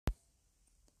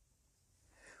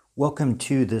Welcome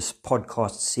to this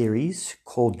podcast series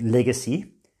called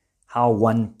Legacy, How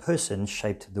One Person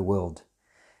Shaped the World.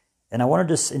 And I want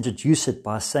to just introduce it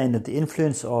by saying that the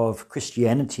influence of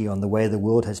Christianity on the way the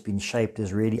world has been shaped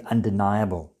is really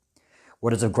undeniable.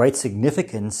 What is of great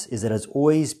significance is that it's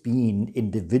always been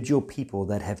individual people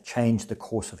that have changed the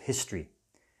course of history.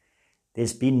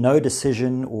 There's been no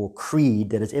decision or creed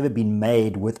that has ever been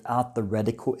made without the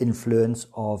radical influence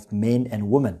of men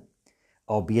and women,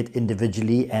 albeit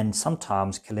individually and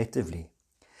sometimes collectively.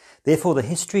 Therefore, the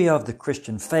history of the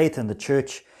Christian faith and the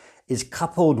church is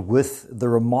coupled with the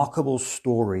remarkable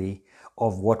story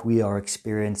of what we are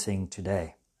experiencing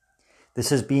today. This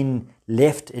has been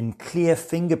left in clear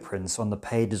fingerprints on the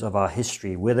pages of our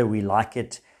history, whether we like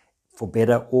it for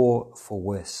better or for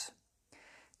worse.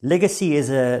 Legacy is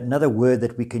another word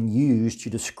that we can use to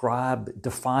describe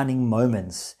defining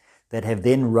moments that have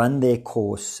then run their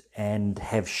course and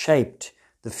have shaped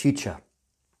the future.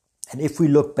 And if we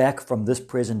look back from this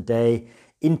present day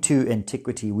into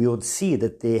antiquity, we will see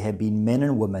that there have been men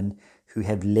and women who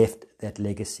have left that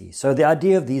legacy. So the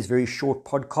idea of these very short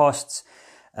podcasts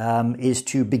is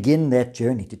to begin that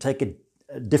journey, to take a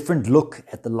different look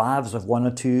at the lives of one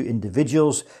or two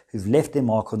individuals who've left their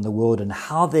mark on the world and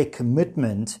how their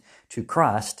commitment to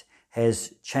Christ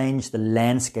has changed the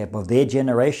landscape of their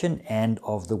generation and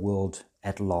of the world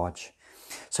at large.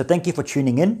 So thank you for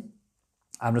tuning in.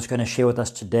 I'm just going to share with us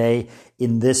today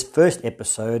in this first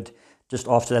episode, just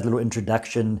after that little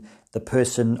introduction, the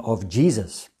person of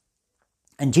Jesus.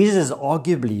 And Jesus is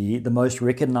arguably the most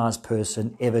recognized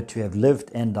person ever to have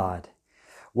lived and died.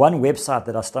 One website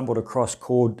that I stumbled across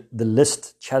called The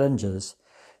List Challenges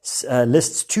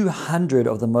lists 200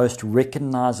 of the most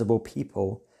recognizable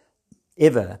people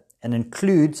ever and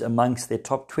includes amongst their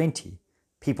top 20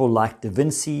 people like Da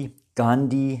Vinci,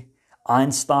 Gandhi,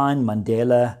 Einstein,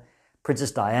 Mandela,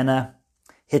 Princess Diana,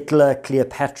 Hitler,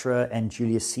 Cleopatra, and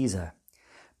Julius Caesar.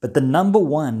 But the number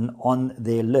one on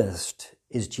their list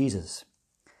is Jesus.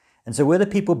 And so whether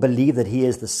people believe that he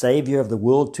is the savior of the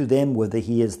world to them, whether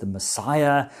he is the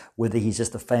Messiah, whether he's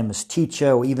just a famous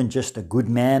teacher or even just a good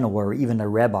man or even a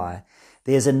rabbi,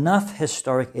 there's enough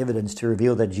historic evidence to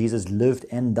reveal that Jesus lived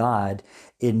and died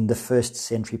in the first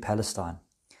century Palestine.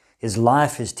 His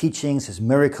life, his teachings, his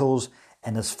miracles,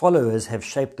 and his followers have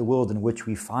shaped the world in which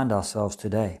we find ourselves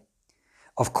today.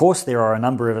 Of course, there are a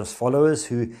number of his followers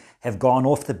who have gone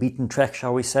off the beaten track,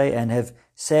 shall we say, and have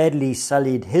sadly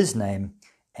sullied his name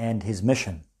and his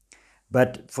mission.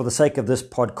 But for the sake of this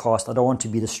podcast, I don't want to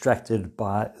be distracted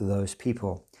by those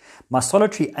people. My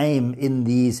solitary aim in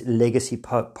these legacy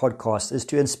podcasts is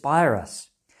to inspire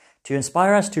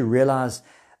us to realize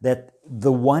that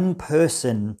the one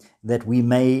person that we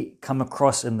may come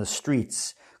across in the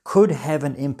streets could have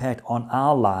an impact on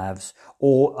our lives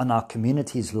or on our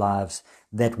community's lives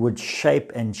that would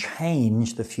shape and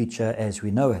change the future as we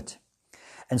know it.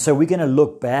 And so we're going to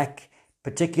look back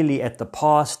particularly at the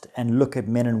past and look at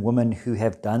men and women who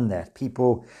have done that,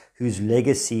 people whose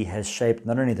legacy has shaped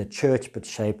not only the church but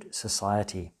shaped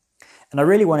society. And I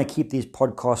really want to keep these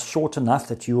podcasts short enough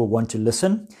that you will want to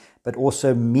listen, but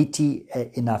also meaty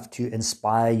enough to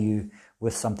inspire you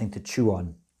with something to chew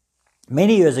on.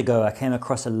 Many years ago, I came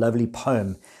across a lovely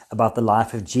poem about the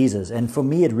life of Jesus, and for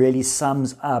me it really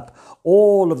sums up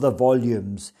all of the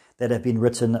volumes that have been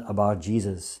written about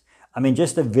Jesus. I mean,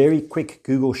 just a very quick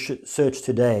Google search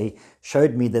today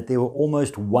showed me that there were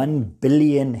almost 1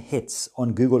 billion hits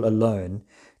on Google alone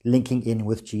linking in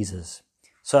with Jesus.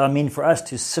 So, I mean, for us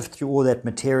to sift through all that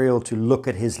material to look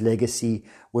at his legacy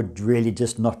would really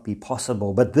just not be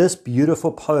possible. But this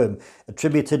beautiful poem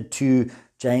attributed to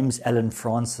James Allan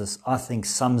Francis, I think,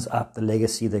 sums up the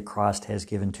legacy that Christ has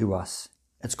given to us.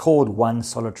 It's called One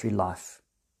Solitary Life.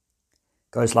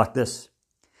 It goes like this.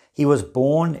 He was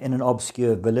born in an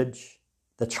obscure village,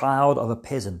 the child of a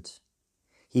peasant.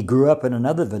 He grew up in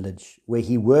another village where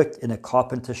he worked in a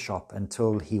carpenter shop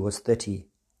until he was 30.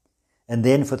 And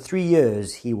then for 3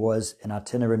 years, he was an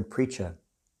itinerant preacher.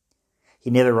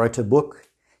 He never wrote a book.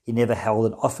 He never held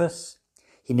an office.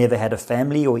 He never had a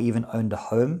family or even owned a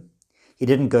home. He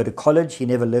didn't go to college. He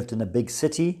never lived in a big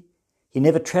city. He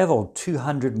never traveled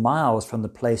 200 miles from the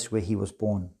place where he was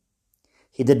born.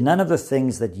 He did none of the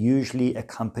things that usually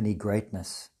accompany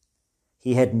greatness.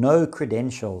 He had no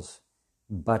credentials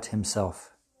but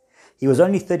himself. He was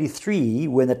only 33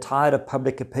 when the tide of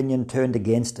public opinion turned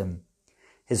against him.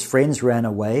 His friends ran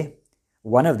away.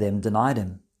 One of them denied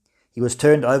him. He was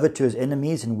turned over to his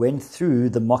enemies and went through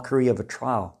the mockery of a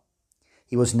trial.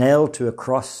 He was nailed to a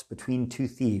cross between two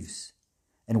thieves.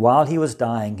 And while he was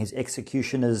dying, his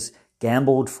executioners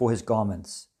gambled for his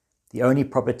garments, the only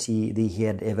property that he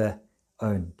had ever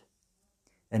owned.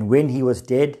 And when he was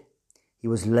dead, he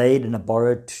was laid in a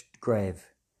borrowed grave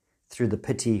through the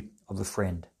pity of a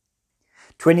friend.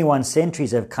 21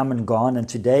 centuries have come and gone, and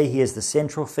today he is the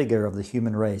central figure of the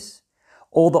human race.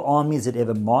 All the armies that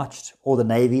ever marched, all the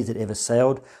navies that ever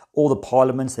sailed, all the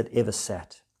parliaments that ever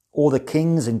sat, all the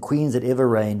kings and queens that ever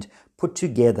reigned, put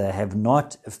together have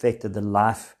not affected the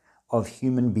life of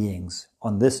human beings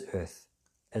on this earth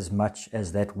as much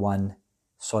as that one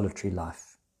solitary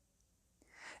life.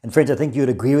 And friends, I think you would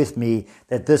agree with me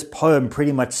that this poem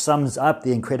pretty much sums up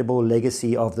the incredible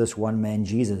legacy of this one man,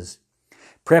 Jesus.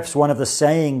 Perhaps one of the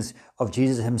sayings of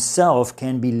Jesus himself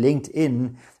can be linked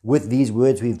in with these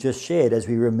words we've just shared as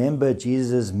we remember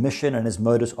Jesus' mission and his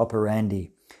modus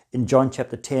operandi. In John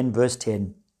chapter 10, verse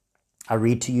 10, I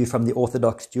read to you from the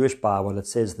Orthodox Jewish Bible. It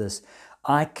says this,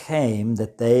 I came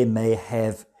that they may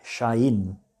have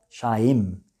shaim,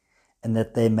 and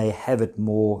that they may have it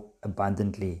more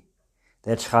abundantly.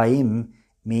 That chaim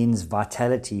means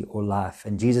vitality or life.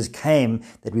 And Jesus came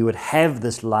that we would have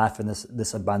this life and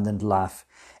this abundant life.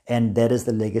 And that is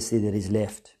the legacy that is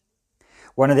left.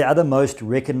 One of the other most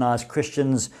recognized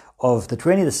Christians of the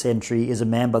 20th century is a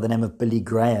man by the name of Billy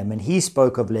Graham. And he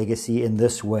spoke of legacy in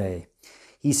this way.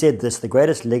 He said this, the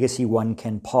greatest legacy one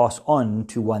can pass on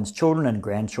to one's children and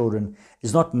grandchildren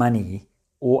is not money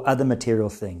or other material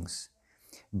things,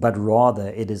 but rather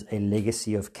it is a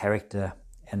legacy of character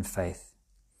and faith.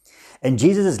 And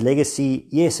Jesus' legacy,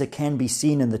 yes, it can be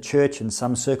seen in the church in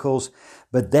some circles,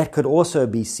 but that could also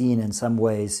be seen in some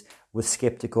ways with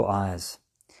skeptical eyes.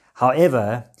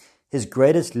 However, his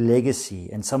greatest legacy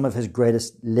and some of his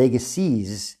greatest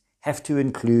legacies have to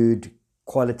include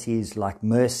qualities like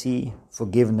mercy,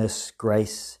 forgiveness,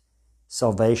 grace,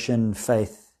 salvation,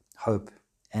 faith, hope,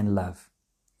 and love.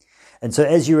 And so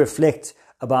as you reflect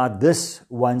about this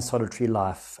one solitary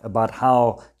life, about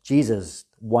how Jesus,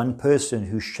 one person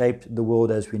who shaped the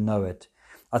world as we know it,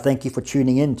 I thank you for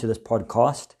tuning in to this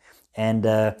podcast. And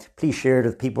please share it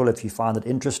with people if you find it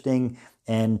interesting.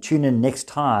 And tune in next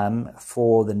time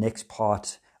for the next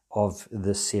part of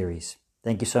this series.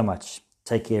 Thank you so much.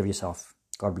 Take care of yourself.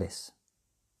 God bless.